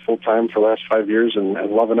 years, full time for the last 5 years, and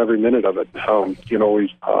loving every minute of it.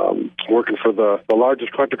 Working for the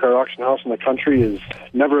largest collector car auction house in the country is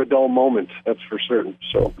never a dull moment, that's for certain.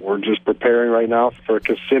 So we're just preparing right now for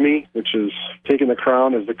Kissimmee, which is taking the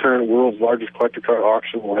crown as the current world's largest collector car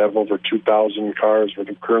auction. We'll have over 2,000 cars.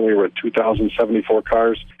 We're at 2,074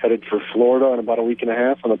 cars headed for Florida in about a week and a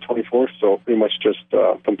half on the 24th. So pretty much just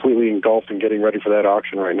completely engulfed and getting ready for that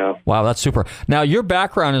auction right now. Wow, that's super. Now, your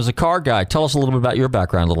background as a car guy. Tell us a little bit about your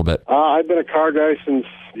background a little bit. I've been a car guy since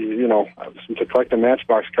I collected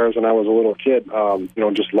Matchbox cars when I was a little kid.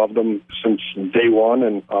 kid. Just loved them since day one,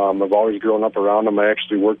 and I've always grown up around them. I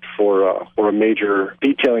actually worked for a major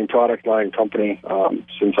detailing product line company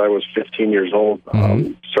since I was 15 years old.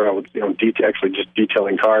 Started out with actually just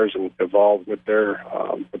detailing cars, and evolved with their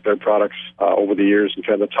products over the years,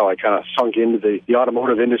 and that's how I kind of sunk into the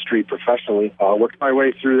automotive industry professionally. Worked my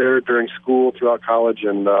way through there during school, throughout college,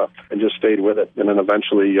 and just stayed with it, and then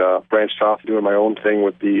eventually branched off doing my own thing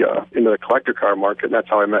with into the collector car market. And that's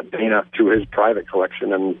how I met Dana through his private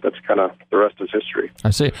collection, and that's kind of the rest is history. I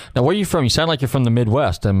see. Now, where are you from? You sound like you're from the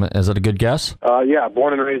Midwest. Is that a good guess? Yeah,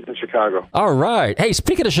 born and raised in Chicago. All right. Hey,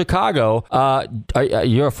 speaking of Chicago,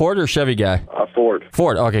 you're a Ford or Chevy guy? Ford.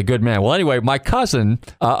 Ford. Okay, good man. Well, anyway, my cousin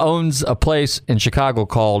owns a place in Chicago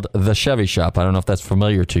called the Chevy Shop. I don't know if that's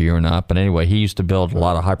familiar to you or not, but anyway, he used to build a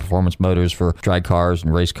lot of high-performance motors for drag cars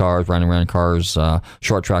and race cars, running around cars,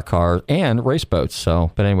 short track cars, and race boats.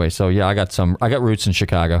 But anyway, yeah, I got roots in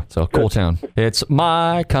Chicago. So cool town. It's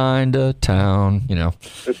my kind of town,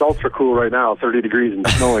 It's ultra cool right now, 30 degrees and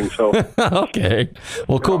snowing. So okay,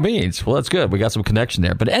 well, cool beans. Well, that's good. We got some connection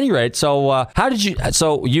there. But at any rate, so how did you?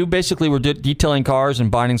 So you basically were detailing cars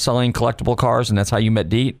and buying and selling collectible cars, and that's how you met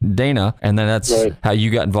Dana, and then that's right. How you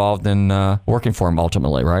got involved in working for him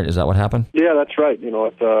ultimately, right? Is that what happened? Yeah, that's right.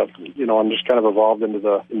 I'm just kind of evolved into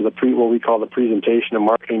what we call the presentation and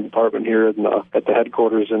marketing department here at the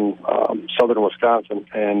headquarters in southern Wisconsin,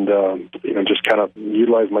 and just kind of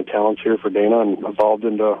utilized my talents here for Dana and evolved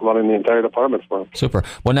into running the entire department for him. Super.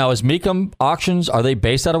 Well, now is Mecum Auctions, are they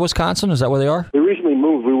based out of Wisconsin? Is that where they are? We recently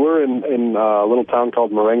moved. We were in a little town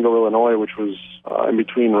called Marengo, Illinois, which was in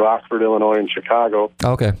between Rockford, Illinois, and Chicago.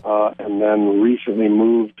 Okay. And then recently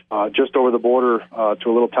moved just over the border to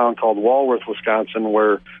a little town called Walworth, Wisconsin,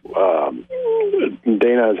 where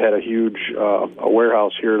Dana has had a huge a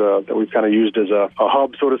warehouse here that we've kind of used as a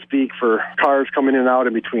hub, so to speak, for cars coming in and out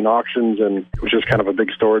in between auctions, and it was just kind of a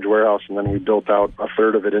big storage warehouse. And then we built out a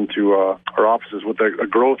third of it into our offices. With the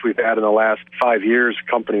growth we've had in the last 5 years,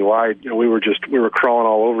 company wide, we were crawling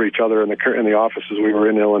all over each other in the offices we were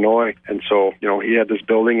in Illinois, and so he had this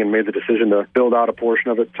building and made the decision to build out a portion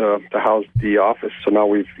of it to house the office. So now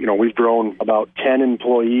we've grown about 10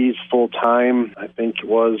 employees full time. I think it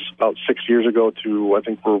was about 6 years ago to I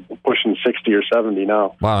think we're pushing 60 or 70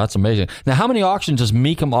 now. Wow, that's amazing. Now, how many auctions does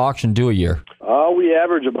Mecum Auction do a year? We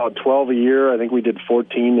average about 12 a year. I think we did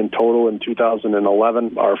 14 in total in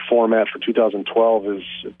 2011. Our format for 2012 is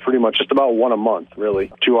pretty much just about one a month,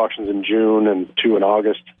 really. 2 auctions in June and 2 in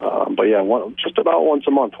August. But yeah, just about once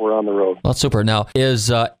a month we're on the road. Well, that's super. Now,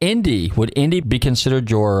 would Indy be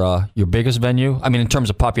considered your biggest venue? I mean, in terms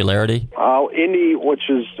of popularity? Indy, which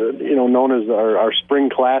is known as our Spring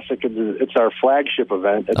Classic, it's our flagship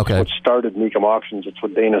event. It's what started Mecum Auctions. It's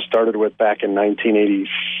what Dana started with back in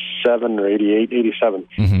 1987 or 88, 87.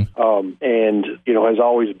 And has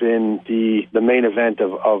always been the main event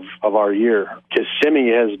of our year.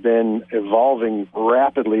 Kissimmee has been evolving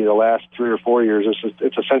rapidly the last 3 or 4 years.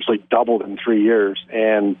 It's essentially doubled in 3 years,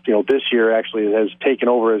 and this year actually has taken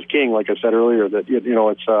over as king. Like I said earlier, that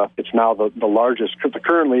it's now the largest.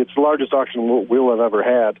 Currently, it's the largest auction we'll have ever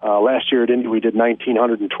had. Last year at Indy, we did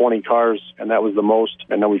 1,920 cars, and that was the most.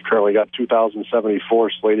 And then we've currently got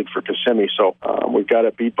 2,074 slated for Kissimmee. So we've got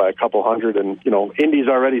it beat by a couple hundred. And Indy's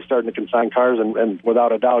already starting to consign cars, and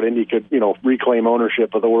without a doubt, Indy could reclaim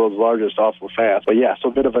ownership of the world's largest awful fast. But yeah, so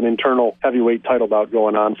a bit of an internal heavyweight title bout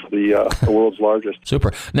going on for the world's largest.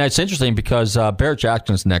 Super. Now it's interesting because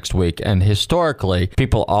Barrett-Jackson's next week, and historically,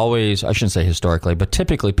 people always, I shouldn't say historically, but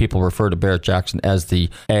typically people refer to Barrett-Jackson as the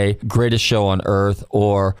greatest show on earth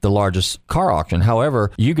or the largest car auction.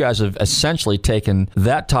 However, you guys have essentially taken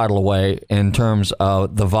that title away in terms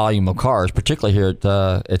of the volume of cars, particularly here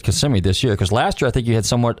at Kissimmee this year. Because last year, I think you had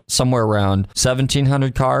somewhere around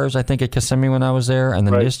 1,700 cars, I think, at Kissimmee when I was there. And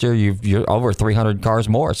then this year, you're over 300 cars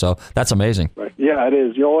more. So that's amazing. Right. Yeah, it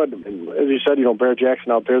is. As you said,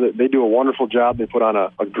 Barrett-Jackson out there, they do a wonderful job. They put on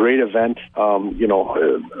a great event.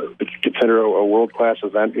 Consider a world-class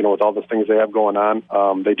event, with all the things they have going on.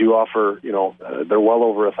 They do offer, they're well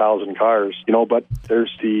over 1,000 cars, but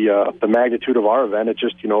there's the magnitude of our event. It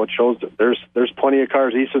just, it shows that there's plenty of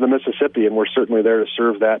cars east of the Mississippi, and we're certainly there to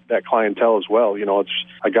serve that clientele as well. It's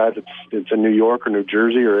a guy that's in New York or New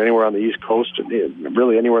Jersey or anywhere on the East Coast,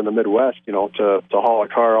 really anywhere in the Midwest, to haul a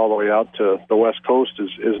car all the way out to the West West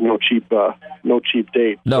Coast is no cheap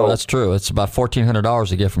date. No, so, that's true. It's about $1,400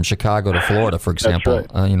 to get from Chicago to Florida, for example.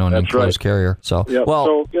 That's right. An enclosed carrier. So, yeah. well,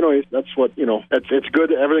 so that's what it's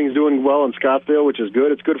good. Everything's doing well in Scottsdale, which is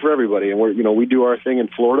good. It's good for everybody, and we do our thing in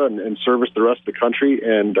Florida and service the rest of the country,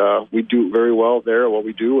 and we do very well there at what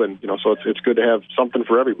we do, and so it's good to have something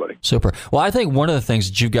for everybody. Super. Well, I think one of the things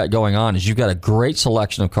that you've got going on is you've got a great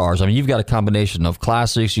selection of cars. I mean, you've got a combination of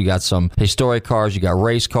classics, you got some historic cars, you got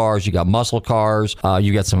race cars, you got muscle cars,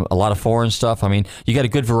 you got a lot of foreign stuff. I mean, you got a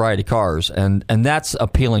good variety of cars, and that's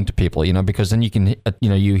appealing to people, because then you can,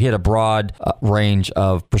 you hit a broad range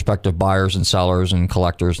of prospective buyers and sellers and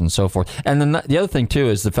collectors and so forth. And then the other thing too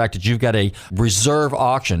is the fact that you've got a reserve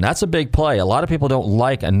auction. That's a big play. A lot of people don't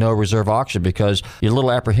like a no reserve auction because you're a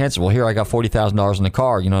little apprehensive. Well, here I got $40,000 in the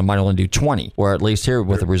car. I might only do 20, where at least here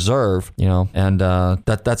with a reserve, and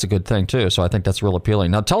that's a good thing too. So I think that's real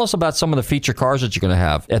appealing. Now tell us about some of the feature cars that you're going to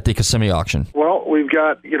have at the Kissimmee auction. Well, we've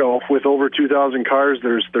got, with over 2,000 cars,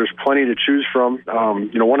 there's plenty to choose from.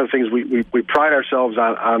 One of the things we pride ourselves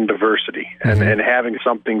on diversity and having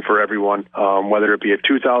something for everyone, whether it be a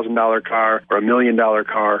 $2,000 car or $1 million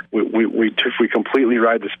car. We completely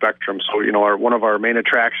ride the spectrum. So, one of our main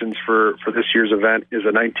attractions for this year's event is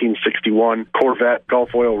a 1961 Corvette Gulf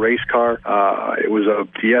Oil race car. It was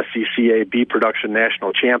the SCCA B production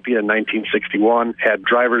national champion in 1961. Had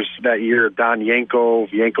drivers that year, Don Yanko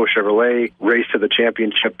Chevrolet, raced to the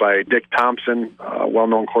championship by Dick Thompson, a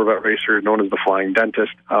well-known Corvette racer known as the Flying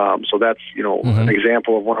Dentist. So that's, an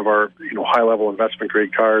example of one of our, high-level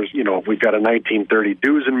investment-grade cars. We've got a 1930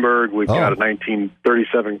 Duesenberg. We've got a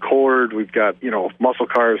 1937 Cord. We've got, muscle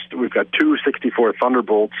cars. We've got two 64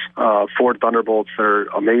 Thunderbolts, Ford Thunderbolts that are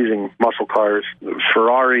amazing muscle cars,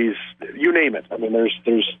 Ferraris, you name it. I mean, there's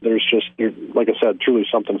just, like I said, truly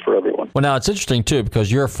something for everyone. Well, now it's interesting, too,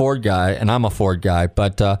 because you're a Ford guy and I'm a Ford guy,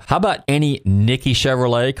 but how about any Nicky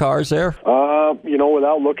Chevrolet cars there?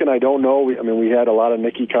 Without looking, I don't know. We had a lot of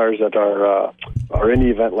Nicky cars at our Indy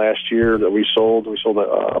event last year that we sold. We sold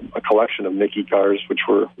a collection of Nicky cars, which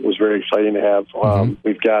was very exciting to have.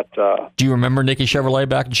 We've got. Do you remember Nicky Chevrolet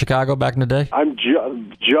back in Chicago back in the day? I'm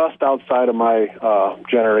just outside of my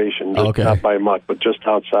generation, not by much, but just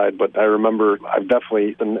outside. But I remember I've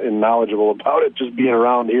definitely been knowledgeable about it, just being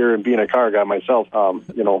around here and being a car guy myself.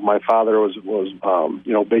 My father was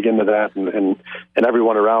big into that, and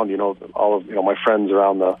everyone around, all of my friends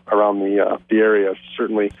around the area,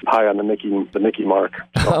 certainly high on the Nicky mark.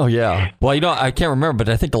 So. Oh yeah. Well, I can't remember, but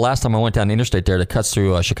I think the last time I went down the interstate there that cuts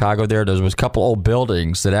through Chicago, there was a couple old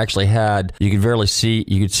buildings that actually had, you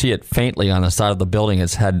could see it faintly on the side of the building.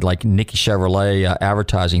 It's had like Nicky Chevrolet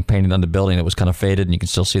advertising painted on the building. It was kind of faded, and you can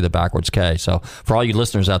still see the backwards K. So for all you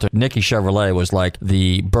listeners out there, Nicky Chevrolet was like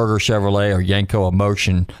the Berger Chevrolet or Yanko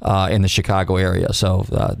Emotion in the Chicago area. So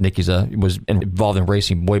Nicky's was involved in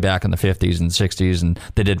racing way back in the 50s and 60s, and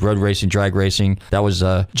they did road racing, drag racing. That was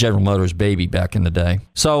General Motors' baby back in the day.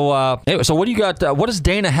 So anyway, so what do you got? What does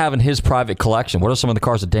Dana have in his private collection? What are some of the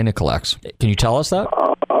cars that Dana collects? Can you tell us that?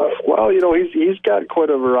 Well, he's got quite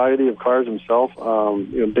a variety of cars himself.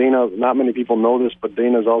 Dana, not many people know this, but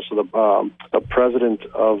Dana's also the president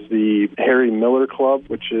of the Harry Miller Club,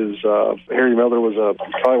 which is Harry Miller was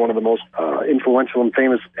probably one of the most influential and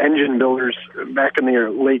famous engine builders back in the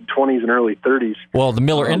late 20s and early 30s. Well, the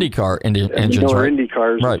Miller IndyCar engines, Miller right? Indy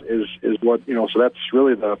cars right. is what, so that's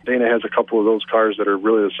really Dana has a couple of those cars that are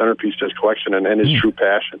really the centerpiece to his collection and his true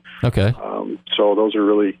passion. Okay. So those are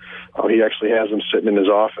really, he actually has them sitting in his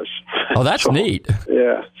office. Oh, that's neat.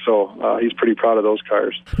 Yeah, so he's pretty proud of those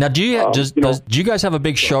cars. Now, do you guys have a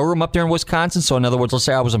big showroom up there in Wisconsin? So in other words, let's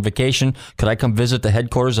say I was on vacation, could I come visit the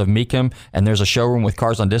headquarters of Mecum and there's a showroom with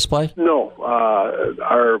cars on display? No.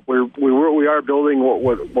 We are building what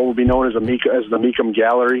will be known as the Mecum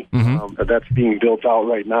Gallery. That's being built out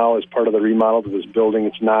right now as part of the remodel of this building.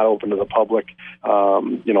 It's not open to the public.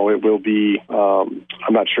 It will be. I'm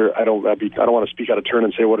not sure. I don't want to speak out of turn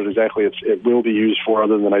and say what it exactly it will be used for.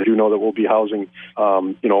 Other than I do know that we'll be housing,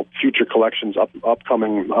 future collections,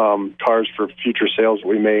 upcoming cars for future sales that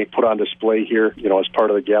we may put on display here, as part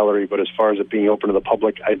of the gallery. But as far as it being open to the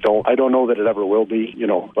public, I don't know that it ever will be.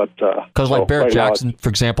 But because like Barrett Jackson, for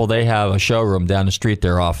example, they have a showroom down the street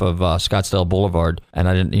there off of Scottsdale Boulevard, and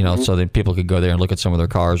I didn't, so that people could go there and look at some of their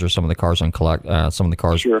cars or some of the cars on some of the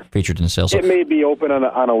cars featured in sales. It may be open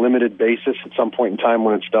on a limited basis at some point in time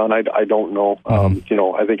when it's done. I don't know.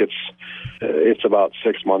 I think it's about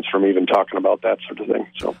 6 months from even talking about that sort of thing.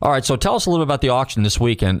 So, all right. So tell us a little bit about the auction this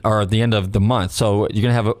weekend or at the end of the month. So you're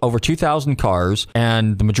going to have over 2,000 cars,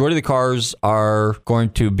 and the majority of the cars are going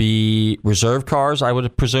to be reserve cars, I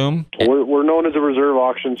would presume. We're known as a reserve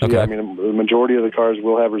auction. So, Okay. yeah, I mean, the majority of the cars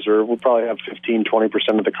will have reserve. We'll probably have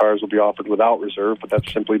 15-20% of the cars will be offered without reserve, but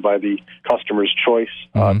that's simply by the customer's choice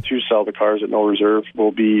to sell the cars at no reserve.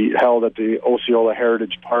 Will be held at the Osceola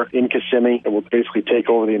Heritage Park in Kissimmee, and we'll basically take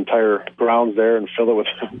over the entire grounds there and fill it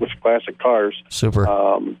with classic cars. Super.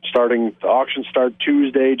 The auction start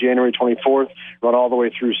Tuesday, January 24th, run all the way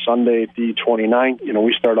through Sunday, the 29th. You know,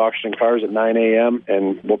 we start auctioning cars at 9 a.m.,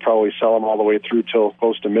 and we'll probably sell them all the way through till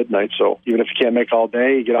close to midnight. So even if you can't make all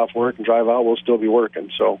day, you get off work and drive out, we'll still be working.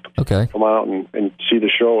 So come out and see the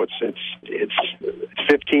show. It's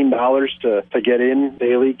 $15 to get in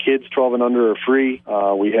daily. Kids 12 and under are free.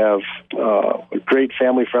 We have a great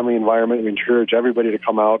family-friendly environment. We encourage everybody to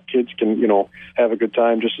come out. Kids can, have a good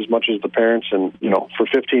time just as much as the parents. And, for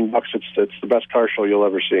 $15, it's the best car show you'll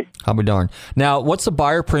ever see. I'll be darned. Now, what's the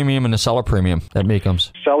buyer premium and the seller premium at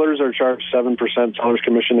Meekums? Sellers are charged 7% seller's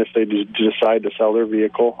commission if they decide to sell their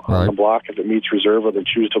vehicle on the block, if it meets reserve, or they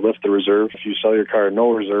choose to lift the reserve. If you sell your car at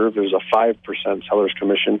no reserve, there's a 5% seller's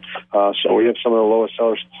commission. So we have some of the lowest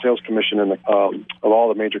sales commission of all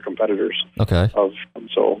the major competitors. Okay.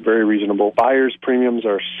 So very reasonable. Buyers' premiums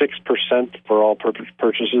are 6% for all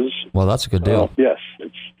purchases. Well, that's a good deal. Yes,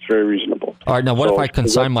 it's very reasonable. All right. Now, what if I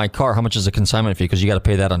consign my car? How much is the consignment fee? Because you got to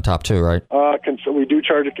pay that on top too, right? We do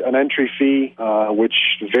charge an entry fee, which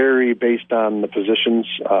vary based on the positions,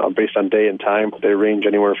 based on day and time. They range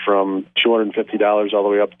anywhere from $250 all the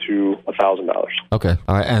way up to $1,000. Okay.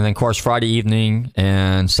 All right. And then, of course, Friday evening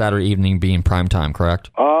and Saturday evening being prime time,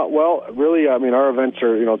 correct? Well, really, I mean, our events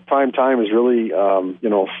are, prime time is really, our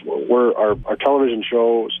television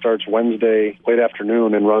show starts Wednesday late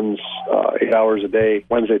afternoon and runs 8 hours a day,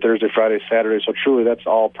 Wednesday, Thursday, Friday, Saturday. So truly, that's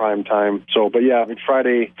all prime time. So, but yeah, I mean,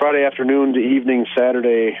 Friday afternoon to evening,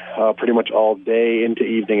 Saturday, pretty much all day into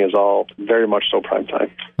evening is all very much so prime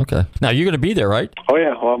time. Okay. Now, you're going to be there, right? Oh,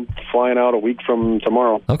 yeah. Well, I'm flying out a week from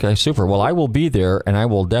tomorrow. Okay, super. Well, I will be there, and I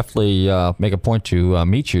will definitely make a point to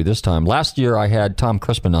meet you this time. Last year, I had Tom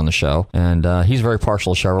Crispin on the show, and he's very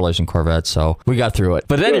partial to Chevrolets and Corvettes, so we got through it.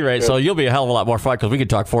 But at any rate, so you'll be a hell of a lot more fun because we could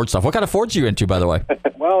talk Ford stuff. What kind of Fords are you into, by the way?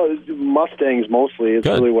 Well, Mustangs mostly. It's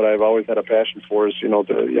really what I've always had a passion for is,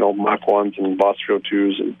 the Mach 1s and Boss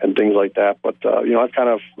 302s and things like that. But, I've kind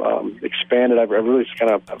of expanded. I've really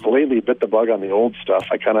kind of lately bit the bug on the old stuff.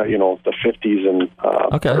 I kind of, the 50s and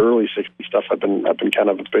early 60s stuff I've been kind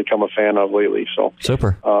of become a fan of lately. So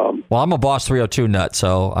super. Well, I'm a Boss 302 nut,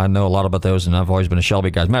 so I know a lot about those, and I've always been a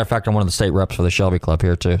Shelby guy. As a matter of fact, I'm one of the state reps for the Shelby Club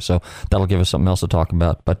here, too, so that'll give us something else to talk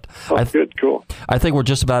about. But good, cool. I think we're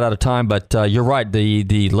just about out of time, but you're right.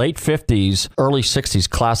 The late 50s, early 60s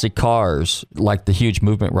classic cars, like the huge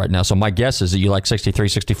movement right now. So my guess is that you like 63,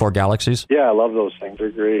 64 Galaxies? Yeah, I love those things.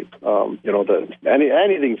 They're great.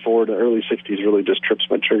 Anything Ford in the early 60s really just trips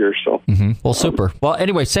my trigger. So. Well, super. Well,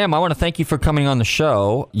 anyway, Sam, I want to thank you for coming on the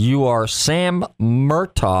show. You are Sam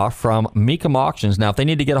Murtaugh from Meekum Auctions. Now, if they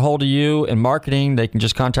need to get a hold of you in marketing, they can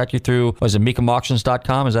just contact you through,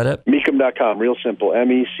 meekumauctions.com. Is that it? Meekum.com. Real simple.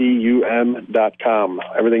 MECUM.com.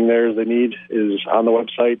 Everything there they need is on the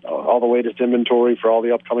website. All the latest inventory for all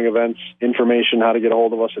the upcoming events, information, how to get a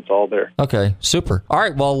hold of us. It's all there. Okay, super. All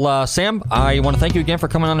right, well, Sam, I want to thank you again for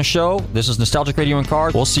coming on the show. This is Nostalgic Radio and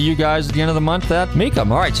Cars. We'll see you guys at the end of the month at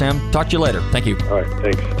Meekum. All right, Sam, talk to you later. Thank you. All right,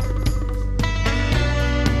 thanks.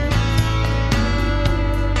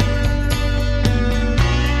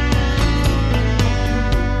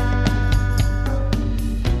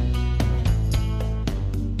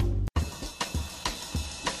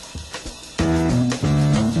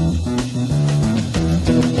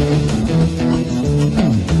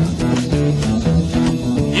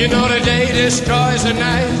 You know the day destroys the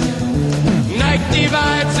night, night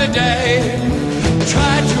divides the day.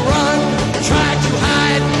 Try to run, try to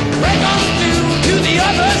hide, break on through to the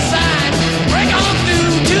other side, break on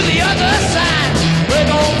through to the other side, break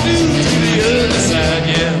on through to the other side,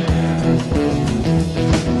 yeah.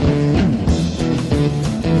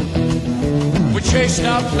 We chased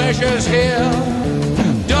our pleasures here,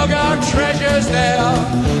 dug our treasures there.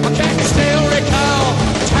 Can you still recall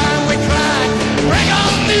the time we cried? Break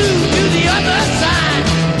on through to the other side.